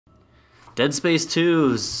Dead Space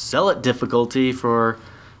 2 Zealot difficulty for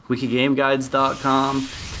WikiGameGuides.com.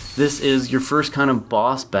 This is your first kind of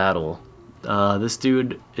boss battle. This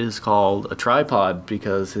dude is called a tripod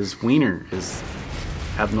because his wiener is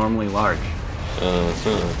abnormally large.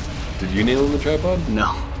 Did you nail him the tripod?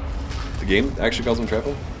 No. The game actually calls him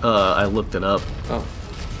tripod? I looked it up.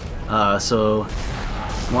 Oh. So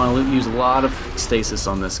you want to use a lot of stasis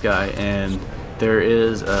on this guy, and there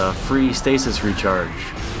is a free stasis recharge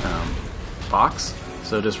box.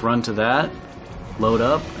 So just run to that, load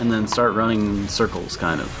up, and then start running in circles,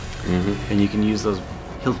 kind of. Mm-hmm. And you can use those.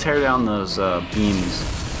 He'll tear down those beams.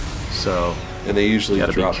 So and they usually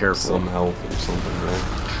gotta drop be careful. some health or something,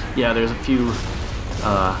 right? Yeah, there's a few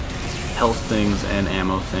health things and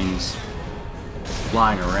ammo things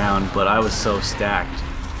lying around, but I was so stacked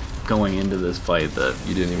going into this fight that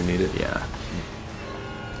you didn't even need it. Yeah.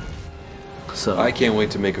 So I can't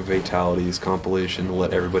wait to make a fatalities compilation to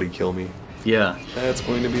let everybody kill me. Yeah. That's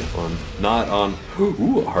going to be fun. Not on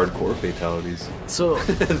hardcore fatalities. So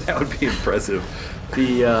that would be impressive.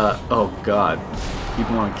 The oh god, you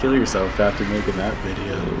want to kill yourself after making that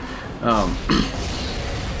video.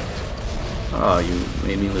 Oh, you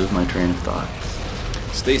made me lose my train of thought.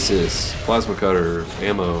 Stasis, plasma cutter,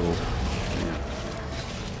 ammo.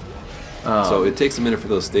 Yeah. So it takes a minute for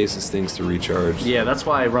those stasis things to recharge. Yeah, that's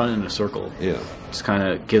why I run in a circle. Yeah. Just kind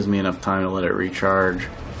of gives me enough time to let it recharge.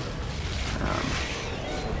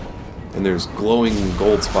 And there's glowing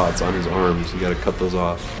gold spots on his arms. You gotta cut those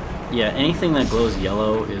off. Yeah, anything that glows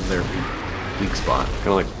yellow is their weak spot. Kind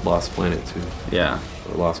of like Lost Planet 2. Yeah.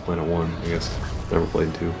 Or Lost Planet 1, I guess. Never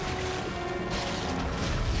played 2.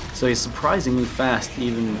 So he's surprisingly fast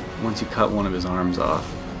even once you cut one of his arms off.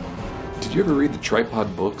 Did you ever read the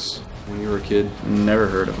Tripod books when you were a kid? Never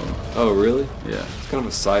heard of them. Oh, really? Yeah. It's kind of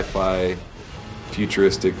a sci-fi,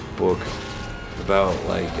 futuristic book about,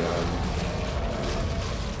 like,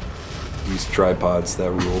 these tripods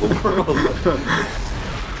that rule the world.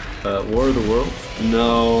 War of the Worlds?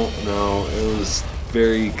 No. It was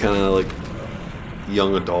very kind of like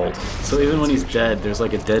young adult. So even when he's dead, there's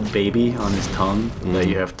like a dead baby on his tongue that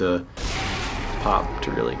you have to pop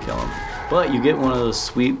to really kill him. But you get one of those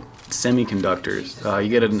sweet semiconductors. You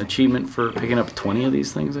get an achievement for picking up 20 of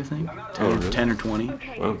these things, I think. 10 or 20.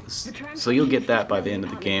 Wow. So you'll get that by the end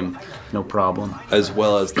of the game, no problem. As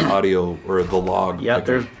well as the audio or the log. Yeah,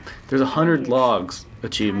 there's 100 logs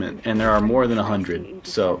achievement, and there are more than 100.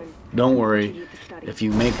 So don't worry. If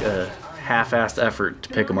you make a half-assed effort to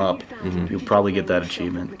pick them up, you'll probably get that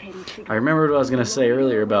achievement. I remembered what I was going to say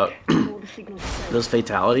earlier about those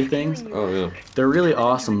fatality things. Oh, yeah. They're really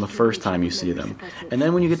awesome the first time you see them. And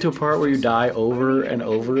then when you get to a part where you die over and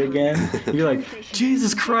over again, you're like,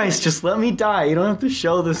 Jesus Christ, just let me die. You don't have to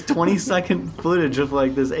show this 20-second footage of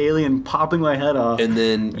like this alien popping my head off. And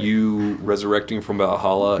then you resurrecting from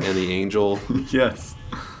Valhalla and the angel. Yes.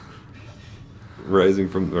 Rising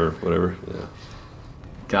from, or whatever, yeah.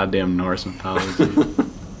 Goddamn Norse mythology.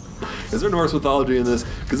 Is there Norse mythology in this?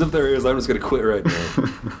 Because if there is, I'm just going to quit right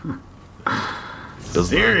now. Does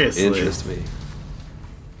Seriously? not interest me.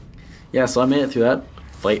 Yeah, so I made it through that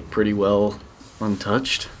fight pretty well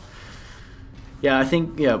untouched. Yeah, I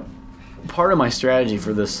think, part of my strategy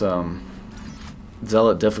for this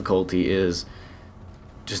Zealot difficulty is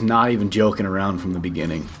just not even joking around from the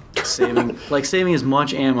beginning. Saving as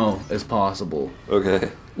much ammo as possible.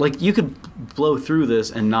 Okay. Like, you could blow through this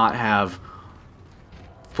and not have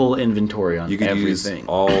full inventory on everything.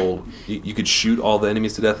 You could shoot all the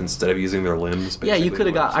enemies to death instead of using their limbs. Yeah, I could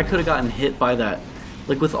have gotten hit by that.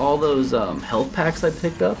 Like with all those health packs I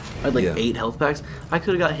picked up, I had 8 health packs. I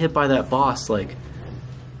could have got hit by that boss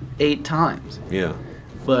 8 times. Yeah.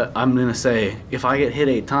 But I'm gonna say, if I get hit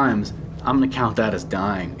 8 times, I'm gonna count that as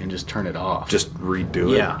dying and just turn it off. Just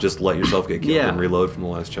redo it. Yeah. Just let yourself get killed and reload from the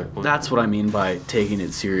last checkpoint. That's what I mean by taking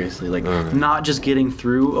it seriously. Not just getting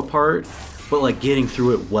through a part, but getting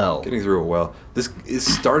through it well. Getting through it well. This is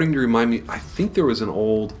starting to remind me. I think there was an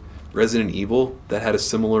old Resident Evil that had a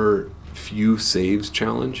similar few saves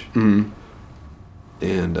challenge. Mm-hmm.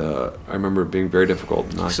 And I remember it being very difficult.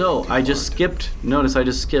 I just skipped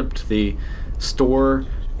the store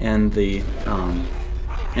and the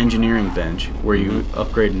engineering bench where you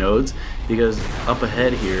upgrade nodes, because up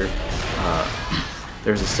ahead here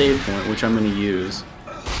there's a save point which I'm going to use,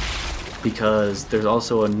 because there's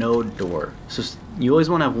also a node door. So you always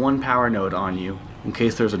want to have one power node on you in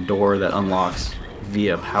case there's a door that unlocks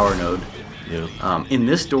via power node. Yeah. In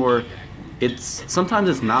this door, sometimes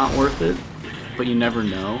it's not worth it, but you never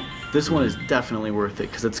know. This one is definitely worth it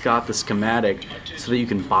because it's got the schematic so that you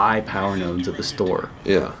can buy power nodes at the store.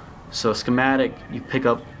 Yeah. So schematic, you pick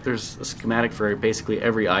up there's a schematic for basically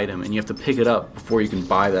every item, and you have to pick it up before you can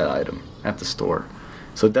buy that item at the store.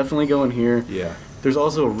 So definitely go in here. Yeah. There's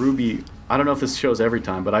also a ruby. I don't know if this shows every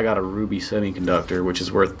time, but I got a ruby semiconductor, which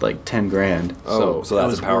is worth like 10 grand. Oh, so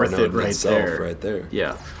that's a power worth node it itself right there.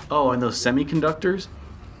 Yeah. Oh, and those semiconductors,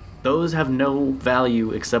 those have no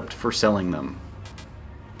value except for selling them.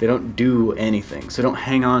 They don't do anything, so don't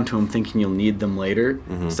hang on to them thinking you'll need them later.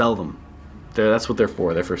 Sell them. That's what they're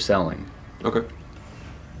for. They're for selling. Okay.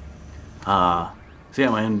 So yeah,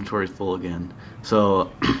 my inventory's full again.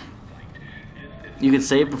 So you can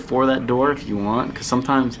save before that door if you want, because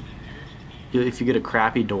sometimes if you get a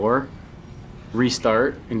crappy door,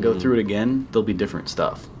 restart and go through it again, there'll be different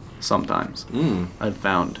stuff. Sometimes. I've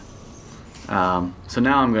found. So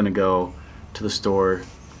now I'm going to go to the store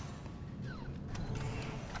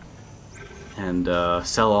and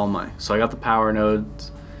sell all my... So I got the power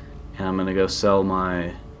nodes, and I'm going to go sell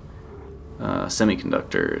my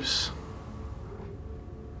semiconductors.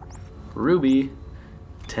 Ruby,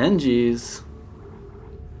 10 Gs.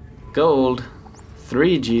 Gold,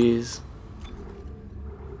 3 Gs.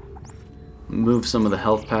 Move some of the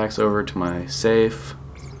health packs over to my safe.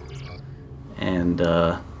 And,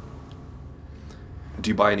 Do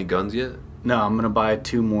you buy any guns yet? no, I'm going to buy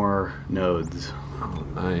 2 more nodes. Oh,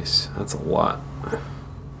 nice. That's a lot.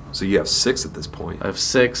 So you have 6 at this point. I have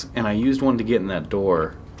 6, and I used one to get in that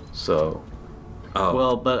door, so... Oh.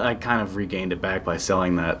 Well, but I kind of regained it back by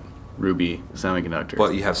selling that ruby semiconductor.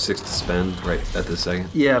 But you have 6 to spend right at this second?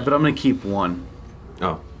 Yeah, but I'm going to keep 1.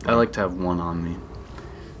 Oh. I like to have 1 on me.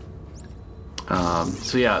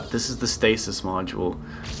 So yeah, this is the stasis module,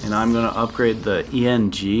 and I'm going to upgrade the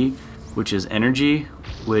ENG, which is energy,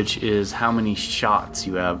 which is how many shots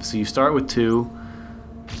you have. So you start with 2,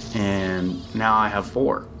 and now I have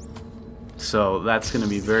 4. So that's going to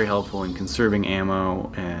be very helpful in conserving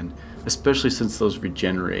ammo, and especially since those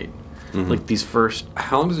regenerate. Like these first...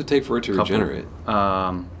 How long does it take for it to regenerate?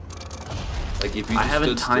 Like if you I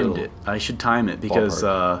haven't stood timed still, it. I should time it because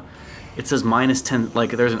Ballpark. it says minus 10.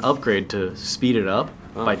 Like there's an upgrade to speed it up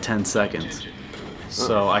by 10 seconds.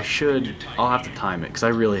 So I'll have to time it because I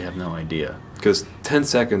really have no idea. Because 10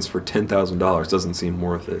 seconds for $10,000 doesn't seem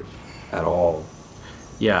worth it at all.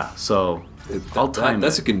 Yeah, so I'll time it.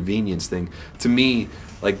 That's a convenience thing. To me,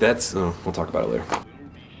 like that's... Oh, we'll talk about it later.